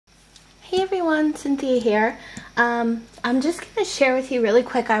Hey everyone, Cynthia here. I'm just going to share with you really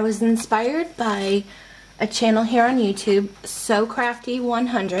quick. I was inspired by a channel here on YouTube,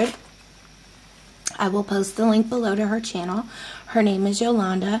 SoCrafty100. I will post the link below to her channel. Her name is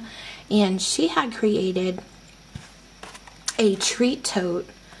Yolanda, and she had created a treat tote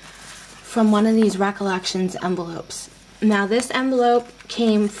from one of these Recollections envelopes. Now this envelope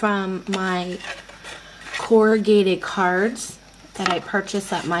came from my corrugated cards that I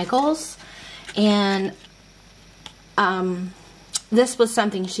purchased at Michael's, and this was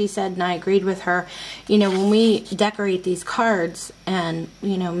something she said, and I agreed with her. You know, when we decorate these cards and,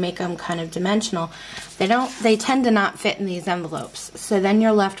 you know, make them kind of dimensional, they tend to not fit in these envelopes, so then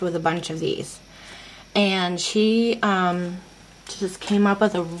you're left with a bunch of these. And she just came up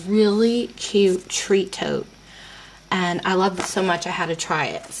with a really cute treat tote, and I loved it so much I had to try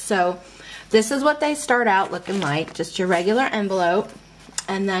it. So this is what they start out looking like, just your regular envelope,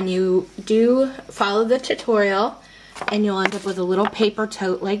 and then you do follow the tutorial and you'll end up with a little paper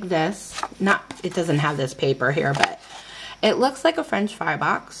tote like this. It doesn't have this paper here, but it looks like a French fry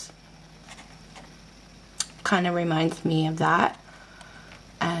box. Kind of reminds me of that.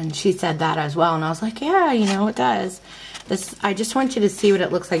 And she said that as well, and I was like, yeah, you know, it does. I just want you to see what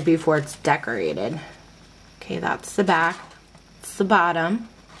it looks like before it's decorated. Okay, that's the back. It's the bottom.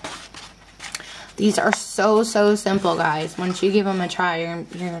 These are so simple, guys. Once you give them a try,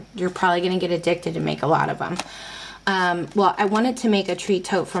 you're probably going to get addicted and make a lot of them. Well, I wanted to make a treat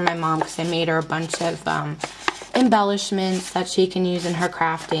tote for my mom because I made her a bunch of embellishments that she can use in her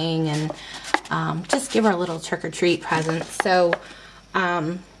crafting, and just give her a little trick-or-treat present. So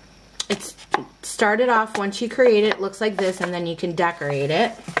it's started off, once you create it, it looks like this, and then you can decorate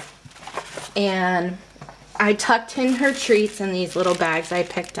it. And I tucked in her treats in these little bags I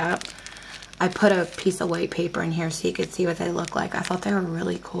picked up. I put a piece of white paper in here so you could see what they look like. I thought they were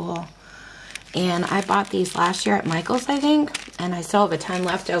really cool. And I bought these last year at Michael's, I think, and I still have a ton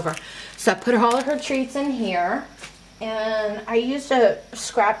left over. So I put all of her treats in here, and I used a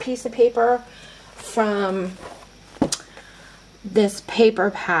scrap piece of paper from this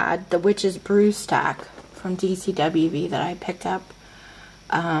paper pad, the Witch's Brew Stack from DCWV that I picked up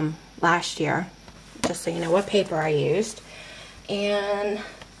last year, just so you know what paper I used. And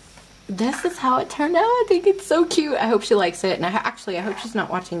this is how it turned out. I think it's so cute. I hope she likes it, and I hope she's not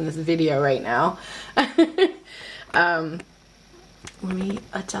watching this video right now. Let me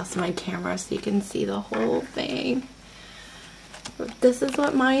adjust my camera so you can see the whole thing. This is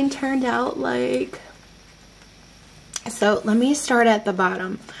what mine turned out like. So let me start at the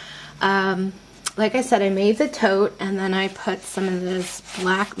bottom. Like I said, I made the tote, and then I put some of this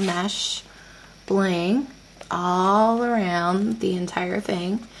black mesh bling all around the entire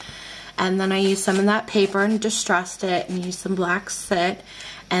thing. And then I used some of that paper and distressed it, and used some black soot.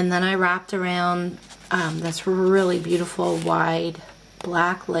 And then I wrapped around this really beautiful wide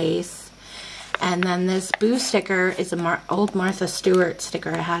black lace. And then this boo sticker is an old Martha Stewart sticker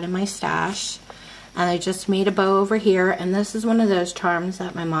I had in my stash. And I just made a bow over here. And this is one of those charms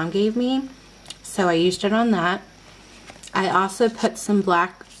that my mom gave me, so I used it on that. I also put some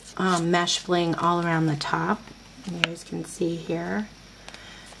black mesh bling all around the top. And you guys can see here.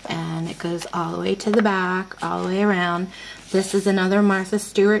 And it goes all the way to the back, all the way around. This is another Martha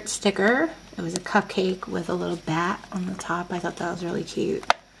Stewart sticker. It was a cupcake with a little bat on the top. I thought that was really cute.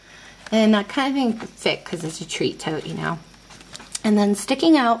 And I kind of think it fit because it's a treat tote, you know. And then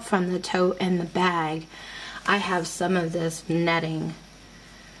sticking out from the tote and the bag, I have some of this netting.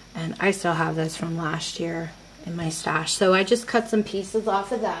 And I still have this from last year in my stash. So I just cut some pieces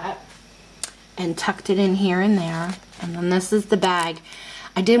off of that and tucked it in here and there. And then this is the bag.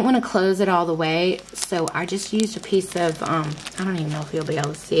 I didn't want to close it all the way, so I just used a piece of, I don't even know if you'll be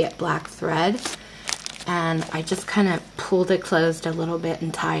able to see it, black thread. And I just kind of pulled it closed a little bit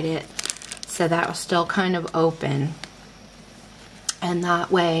and tied it so that was still kind of open. And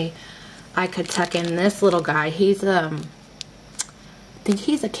that way I could tuck in this little guy. He's, I think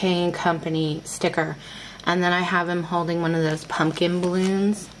he's a K & Company sticker. And then I have him holding one of those pumpkin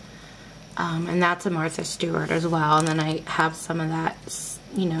balloons. And that's a Martha Stewart as well. And then I have some of that,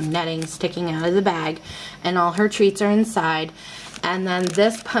 you know, netting sticking out of the bag, and all her treats are inside. And then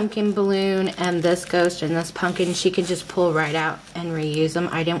this pumpkin balloon and this ghost and this pumpkin, she can just pull right out and reuse them.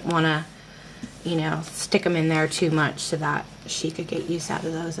 I didn't want to, you know, stick them in there too much, so that she could get use out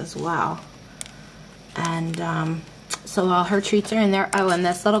of those as well. And so all her treats are in there. Oh, and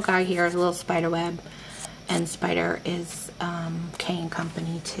this little guy here is a little spider web, and Spider is K &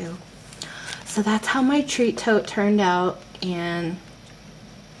 Company too. So that's how my treat tote turned out, and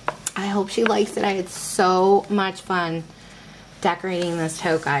I hope she likes it. I had so much fun decorating this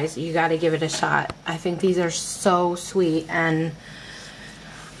tote, guys. You got to give it a shot. I think these are so sweet, and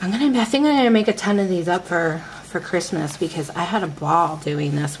I think I'm gonna make a ton of these up for Christmas, because I had a ball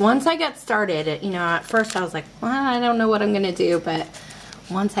doing this. Once I got started, you know, at first I was like, well, I don't know what I'm gonna do, but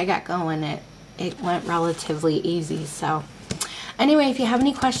once I got going, it went relatively easy. So anyway, if you have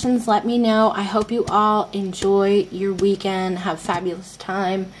any questions, let me know. I hope you all enjoy your weekend, have a fabulous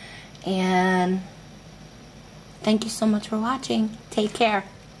time, and thank you so much for watching. Take care.